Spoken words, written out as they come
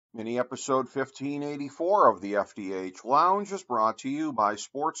Mini episode 1584 of the FDH Lounge is brought to you by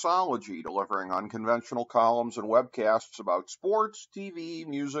Sportsology, delivering unconventional columns and webcasts about sports, TV,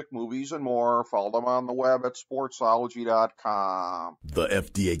 music, movies, and more. Follow them on the web at sportsology.com. The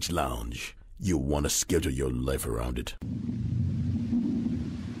FDH Lounge. You want to schedule your life around it.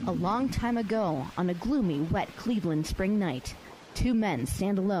 A long time ago, on a gloomy, wet Cleveland spring night, two men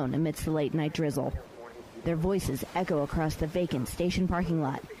stand alone amidst the late-night drizzle. Their voices echo across the vacant station parking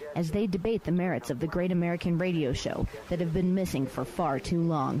lot as they debate the merits of the great American radio show that have been missing for far too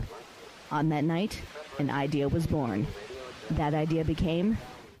long. On that night, an idea was born. That idea became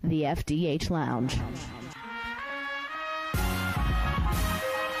the FDH Lounge.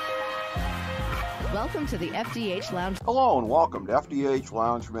 Welcome to the FDH Lounge. Hello and welcome to FDH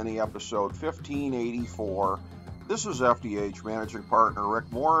Lounge Mini episode 1584. This is FDH Managing Partner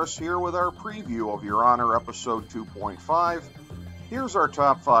Rick Morris here with our preview of Your Honor episode 2.5. Here's our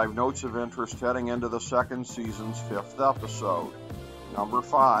top 5 notes of interest heading into the second season's 5th episode. Number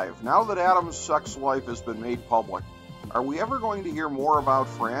 5. Now that Adam's sex life has been made public, are we ever going to hear more about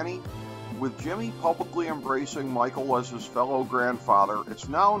Franny? With Jimmy publicly embracing Michael as his fellow grandfather, it's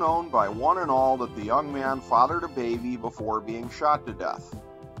now known by one and all that the young man fathered a baby before being shot to death.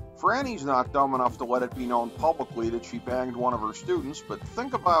 Franny's not dumb enough to let it be known publicly that she banged one of her students, but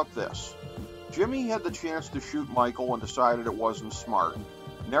think about this. Jimmy had the chance to shoot Michael and decided it wasn't smart.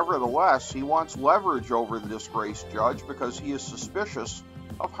 Nevertheless, he wants leverage over the disgraced judge because he is suspicious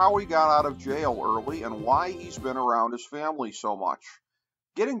of how he got out of jail early and why he's been around his family so much.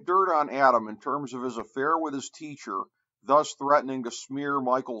 Getting dirt on Adam in terms of his affair with his teacher, thus threatening to smear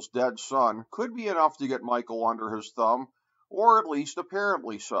Michael's dead son, could be enough to get Michael under his thumb, or at least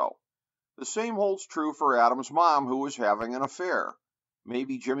apparently so. The same holds true for Adam's mom, who was having an affair.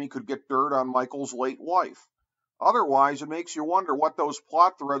 Maybe Jimmy could get dirt on Michael's late wife. Otherwise, it makes you wonder what those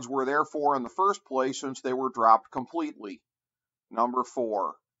plot threads were there for in the first place, since they were dropped completely. Number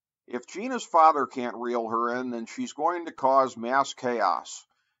 4. If Gina's father can't reel her in, then she's going to cause mass chaos.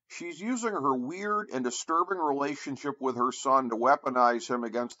 She's using her weird and disturbing relationship with her son to weaponize him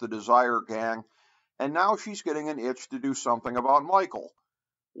against the Desire Gang, and now she's getting an itch to do something about Michael.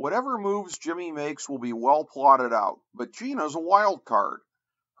 Whatever moves Jimmy makes will be well plotted out, but Gina's a wild card.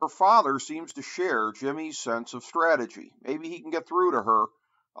 Her father seems to share Jimmy's sense of strategy. Maybe he can get through to her,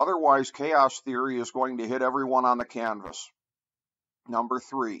 otherwise chaos theory is going to hit everyone on the canvas. Number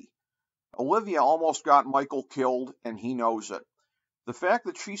 3. Olivia almost got Michael killed, and he knows it. The fact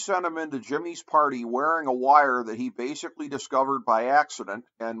that she sent him into Jimmy's party wearing a wire that he basically discovered by accident,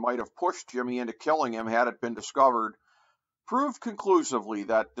 and might have pushed Jimmy into killing him had it been discovered, proved conclusively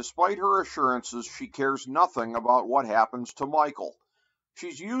that, despite her assurances, she cares nothing about what happens to Michael.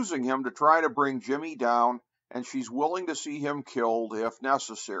 She's using him to try to bring Jimmy down, and she's willing to see him killed if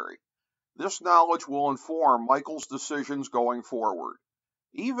necessary. This knowledge will inform Michael's decisions going forward.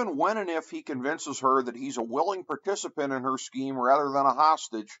 Even when and if he convinces her that he's a willing participant in her scheme rather than a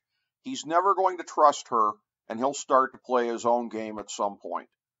hostage, he's never going to trust her, and he'll start to play his own game at some point.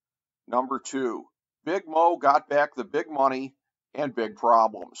 Number 2. Big Mo got back the big money and big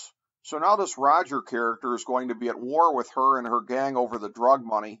problems. So now this Roger character is going to be at war with her and her gang over the drug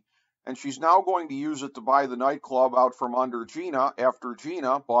money, and she's now going to use it to buy the nightclub out from under Gina after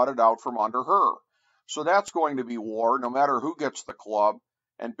Gina bought it out from under her. So that's going to be war, no matter who gets the club,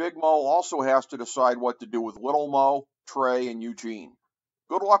 and Big Mo also has to decide what to do with Little Mo, Trey, and Eugene.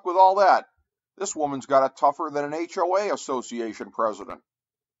 Good luck with all that. This woman's got it tougher than an HOA association president.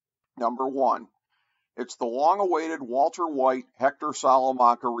 Number 1. It's the long-awaited Walter White, Hector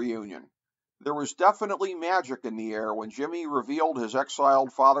Salamanca reunion. There was definitely magic in the air when Jimmy revealed his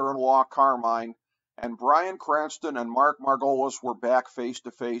exiled father-in-law Carmine, and Bryan Cranston and Mark Margolis were back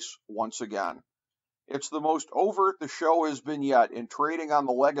face-to-face once again. It's the most overt the show has been yet in trading on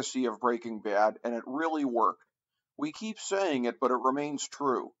the legacy of Breaking Bad, and it really worked. We keep saying it, but it remains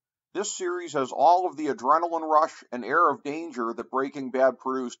true. This series has all of the adrenaline rush and air of danger that Breaking Bad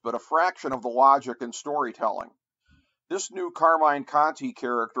produced, but a fraction of the logic and storytelling. This new Carmine Conti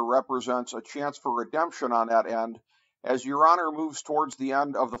character represents a chance for redemption on that end, as Your Honor moves towards the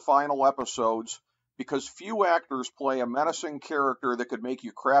end of the final episodes, because few actors play a menacing character that could make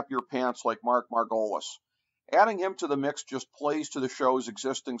you crap your pants like Mark Margolis. Adding him to the mix just plays to the show's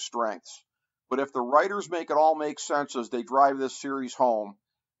existing strengths. But if the writers make it all make sense as they drive this series home,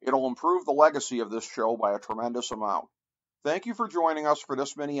 it'll improve the legacy of this show by a tremendous amount. Thank you for joining us for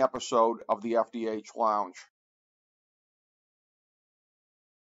this mini episode of the FDH Lounge.